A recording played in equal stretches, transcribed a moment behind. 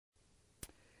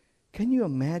Can you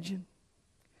imagine?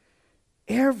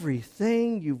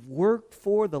 Everything you've worked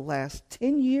for the last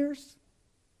 10 years,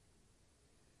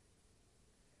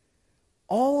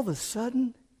 all of a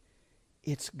sudden,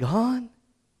 it's gone.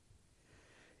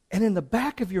 And in the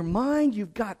back of your mind,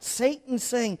 you've got Satan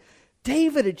saying,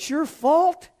 David, it's your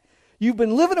fault. You've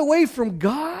been living away from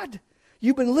God.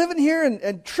 You've been living here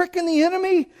and tricking the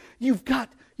enemy. You've got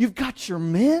your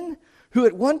men who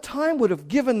at one time would have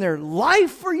given their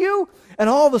life for you, and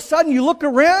all of a sudden you look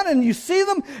around and you see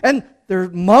them, and they're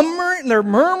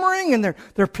murmuring, and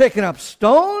they're picking up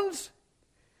stones.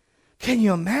 Can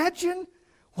you imagine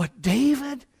what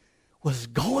David was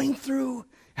going through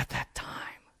at that time?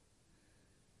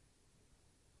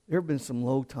 There have been some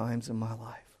low times in my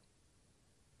life.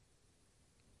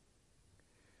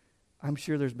 I'm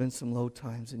sure there's been some low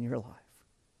times in your life.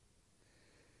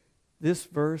 This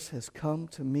verse has come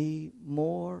to me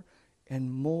more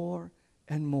and more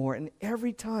and more. And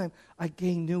every time I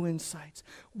gain new insights.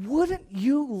 Wouldn't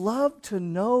you love to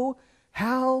know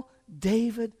how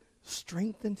David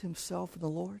strengthened himself in the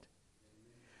Lord?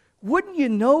 Wouldn't you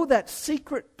know that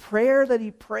secret prayer that he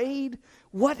prayed?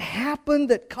 What happened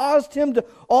that caused him to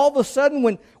all of a sudden,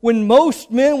 when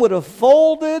most men would have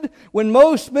folded, when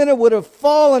most men would have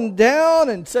fallen down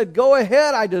and said, go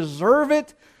ahead, I deserve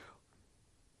it.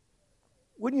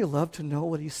 Wouldn't you love to know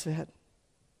what he said?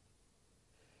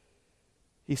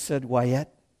 He said, Wayet,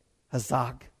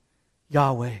 Hazaq,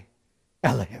 Yahweh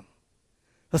Elohim.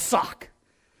 Hazaq.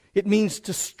 It means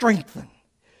to strengthen.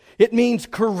 It means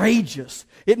courageous.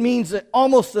 It means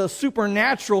almost a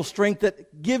supernatural strength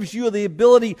that gives you the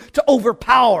ability to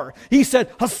overpower. He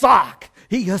said, Hazaq.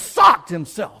 He Hazaqed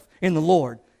himself in the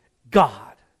Lord God.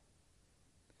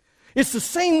 It's the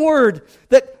same word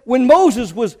that when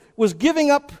Moses was giving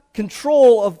up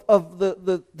control of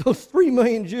those 3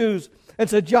 million Jews and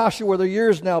said, Joshua, they're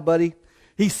yours now, buddy.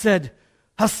 He said,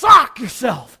 Hazaq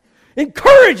yourself.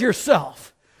 Encourage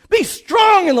yourself. Be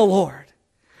strong in the Lord.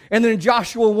 And then in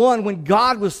Joshua 1, when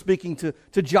God was speaking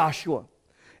to Joshua,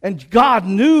 and God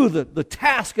knew the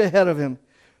task ahead of him,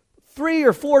 3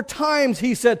 or 4 times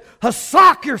he said,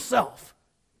 Hazaq yourself.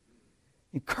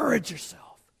 Encourage yourself.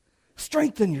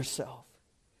 Strengthen yourself.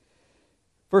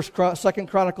 2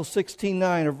 Chronicles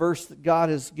 16:9, a verse that God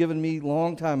has given me a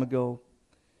long time ago.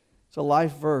 It's a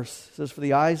life verse. It says, for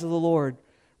the eyes of the Lord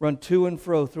run to and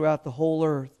fro throughout the whole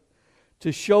earth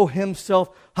to show himself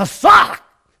Hazaq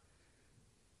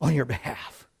on your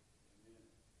behalf.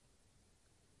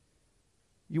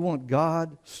 You want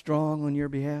God strong on your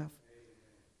behalf?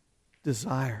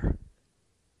 Desire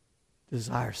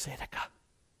tsedaqah.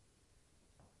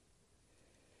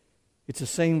 It's the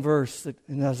same verse that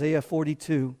in Isaiah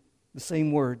 42, the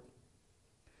same word.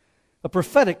 A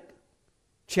prophetic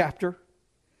chapter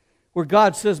where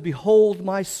God says, behold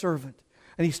my servant.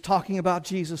 And he's talking about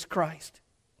Jesus Christ.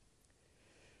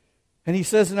 And he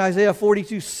says in Isaiah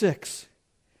 42:6,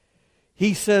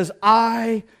 he says,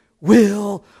 I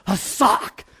will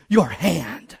Hazaq your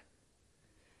hand.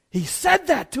 He said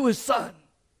that to his son.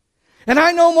 And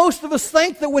I know most of us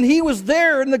think that when he was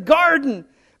there in the garden,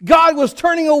 God was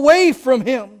turning away from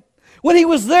him. When he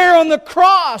was there on the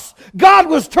cross, God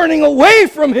was turning away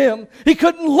from him. He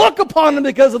couldn't look upon him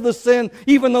because of the sin,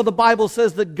 even though the Bible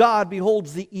says that God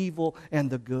beholds the evil and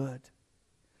the good.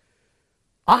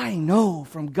 I know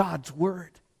from God's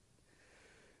Word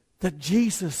that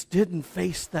Jesus didn't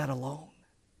face that alone.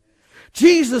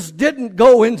 Jesus didn't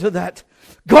go into that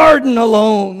garden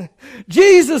alone.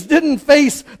 Jesus didn't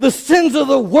face the sins of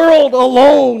the world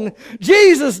alone.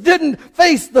 Jesus didn't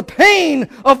face the pain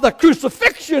of the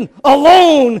crucifixion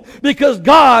alone, because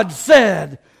God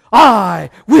said, I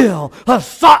will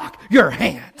Hazaq your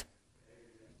hand.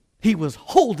 He was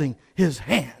holding his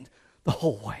hand the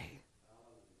whole way.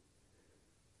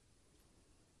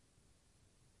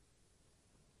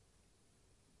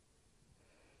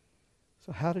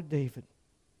 So how did David,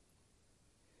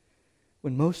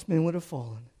 when most men would have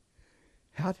fallen,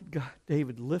 how did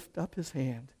David lift up his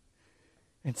hand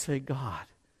and say, God,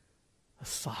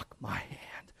 Hazaq my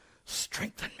hand,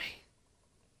 strengthen me?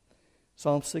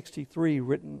 Psalm 63,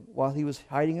 written while he was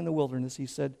hiding in the wilderness, he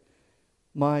said,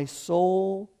 my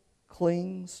soul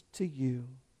clings to you.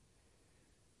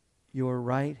 Your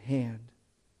right hand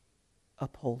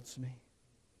upholds me.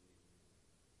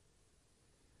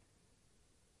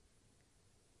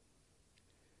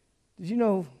 Did you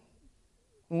know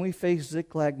when we face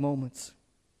Ziklag moments,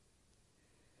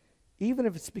 even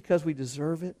if it's because we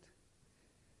deserve it,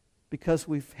 because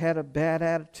we've had a bad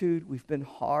attitude, we've been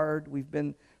hard, we've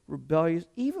been rebellious,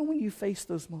 even when you face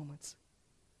those moments,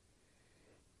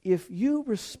 if you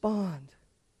respond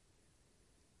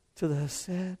to the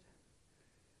hesed,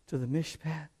 to the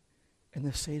mishpat and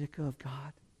the tsedaqah of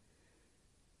God,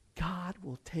 God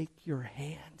will take your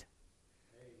hand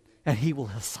and He will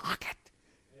Hazaq it.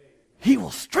 He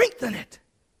will strengthen it.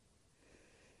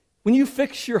 When you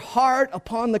fix your heart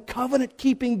upon the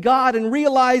covenant-keeping God and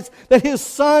realize that His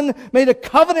Son made a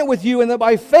covenant with you and that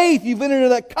by faith you've entered into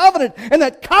that covenant, and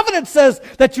that covenant says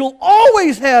that you'll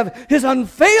always have His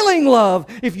unfailing love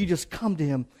if you just come to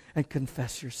Him and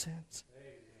confess your sins.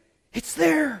 It's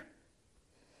there.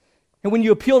 And when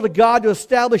you appeal to God to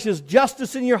establish His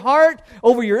justice in your heart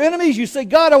over your enemies, you say,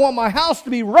 God, I want my house to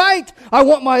be right. I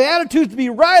want my attitude to be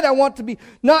right. I want to be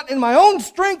not in my own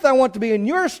strength. I want to be in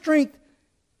your strength.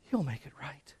 He'll make it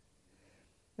right.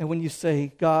 And when you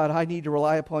say, God, I need to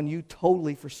rely upon you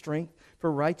totally for strength,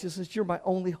 for righteousness, you're my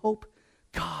only hope,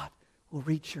 God will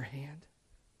reach your hand.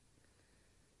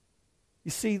 You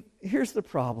see, here's the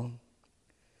problem.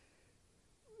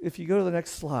 If you go to the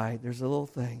next slide, there's a little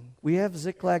thing. We have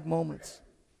Ziklag moments.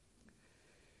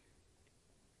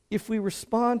 If we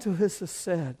respond to His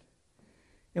hesed,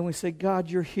 and we say, God,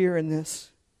 you're here in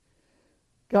this.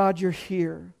 God, you're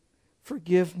here.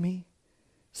 Forgive me.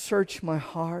 Search my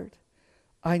heart.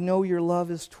 I know your love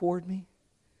is toward me.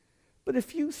 But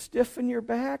if you stiffen your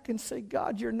back and say,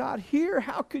 God, you're not here,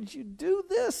 how could you do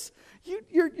this?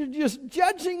 You're just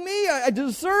judging me. I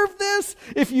deserve this.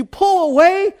 If you pull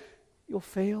away, you'll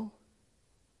fail.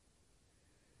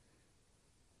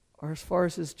 Or as far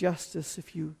as His justice,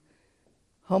 if you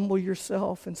humble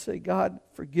yourself and say, God,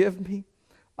 forgive me.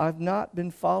 I've not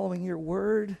been following your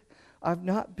word. I've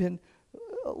not been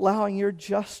allowing your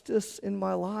justice in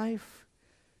my life.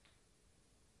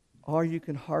 Or you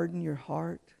can harden your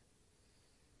heart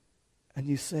and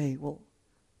you say, well,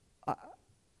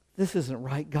 this isn't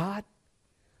right, God.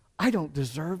 I don't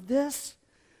deserve this.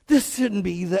 This shouldn't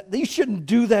be that. You shouldn't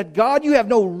do that, God. You have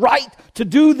no right to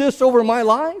do this over my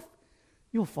life.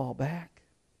 You'll fall back.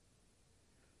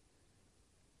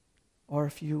 Or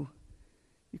if you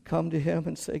come to Him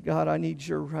and say, God, I need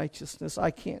your righteousness.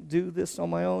 I can't do this on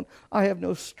my own. I have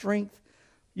no strength.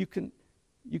 You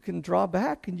can draw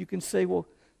back and you can say, well,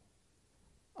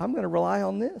 I'm going to rely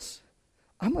on this.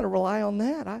 I'm going to rely on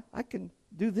that. I can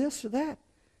do this or that.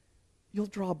 You'll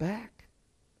draw back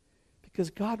because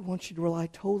God wants you to rely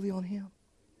totally on Him.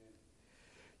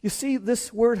 You see,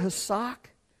 this word Hazaq,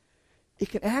 it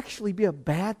can actually be a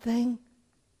bad thing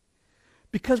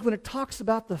because when it talks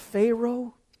about the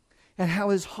Pharaoh and how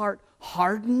his heart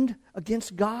hardened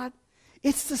against God,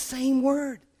 it's the same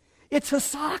word. It's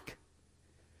Hazaq.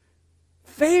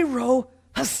 Pharaoh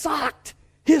Hazaqed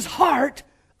his heart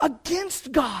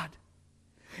against God.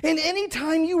 And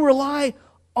anytime you rely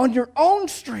on your own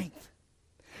strength,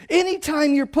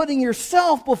 anytime you're putting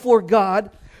yourself before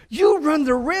God, you run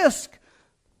the risk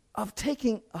of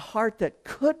taking a heart that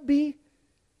could be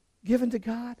given to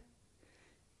God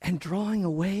and drawing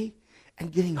away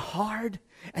and getting hard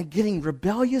and getting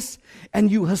rebellious,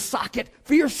 and you Hazaq it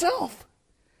for yourself.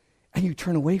 And you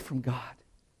turn away from God.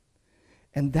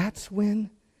 And that's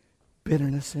when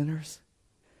bitterness enters.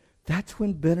 That's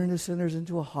when bitterness enters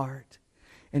into a heart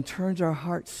and turns our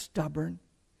heart stubborn,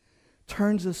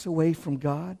 turns us away from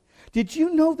God. Did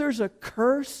you know there's a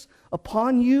curse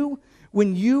upon you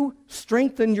when you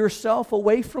strengthen yourself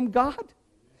away from God?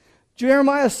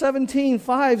 Jeremiah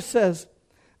 17:5 says,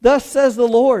 thus says the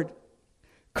Lord,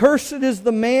 cursed is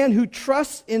the man who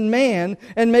trusts in man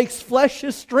and makes flesh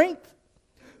his strength,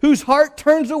 whose heart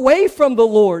turns away from the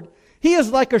Lord. He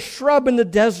is like a shrub in the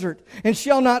desert, and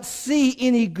shall not see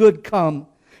any good come.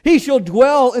 He shall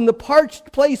dwell in the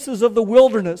parched places of the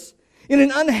wilderness, in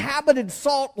an uninhabited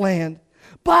salt land.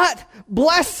 But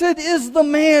blessed is the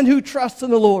man who trusts in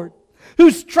the Lord,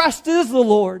 whose trust is the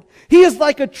Lord. He is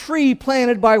like a tree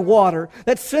planted by water,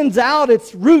 that sends out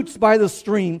its roots by the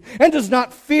stream, and does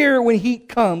not fear when heat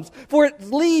comes, for its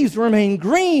leaves remain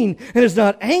green, and is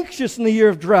not anxious in the year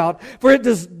of drought, for it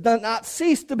does not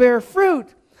cease to bear fruit.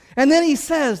 And then he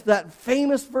says that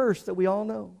famous verse that we all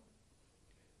know.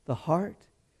 The heart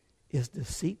is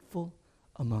deceitful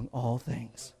among all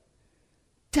things,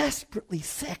 desperately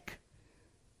sick.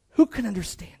 Who can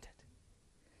understand it?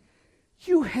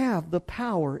 You have the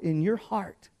power in your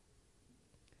heart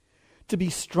to be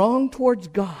strong towards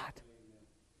God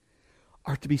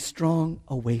or to be strong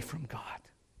away from God.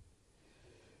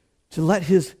 To let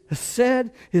His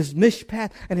hesed, His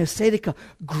mishpat, and His tsedaqah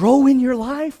grow in your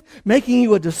life, making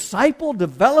you a disciple,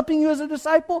 developing you as a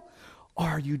disciple,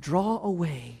 or you draw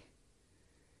away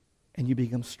and you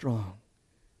become strong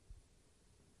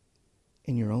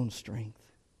in your own strength.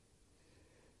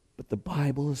 But the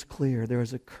Bible is clear. There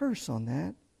is a curse on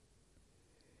that.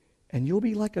 And you'll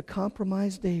be like a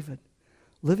compromised David,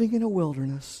 living in a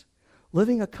wilderness,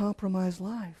 living a compromised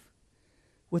life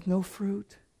with no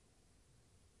fruit.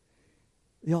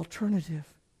 The alternative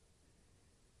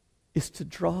is to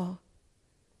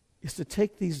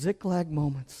take these Ziklag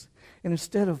moments, and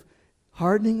instead of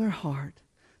hardening our heart,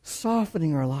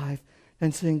 softening our life,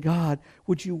 and saying, God,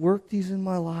 would you work these in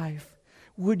my life?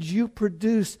 Would you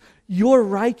produce your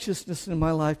righteousness in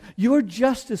my life, your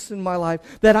justice in my life,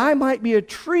 that I might be a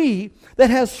tree that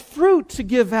has fruit to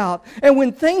give out. And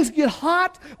when things get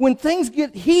hot, when things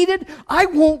get heated, I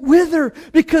won't wither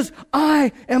because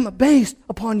I am based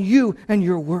upon you and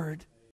your word.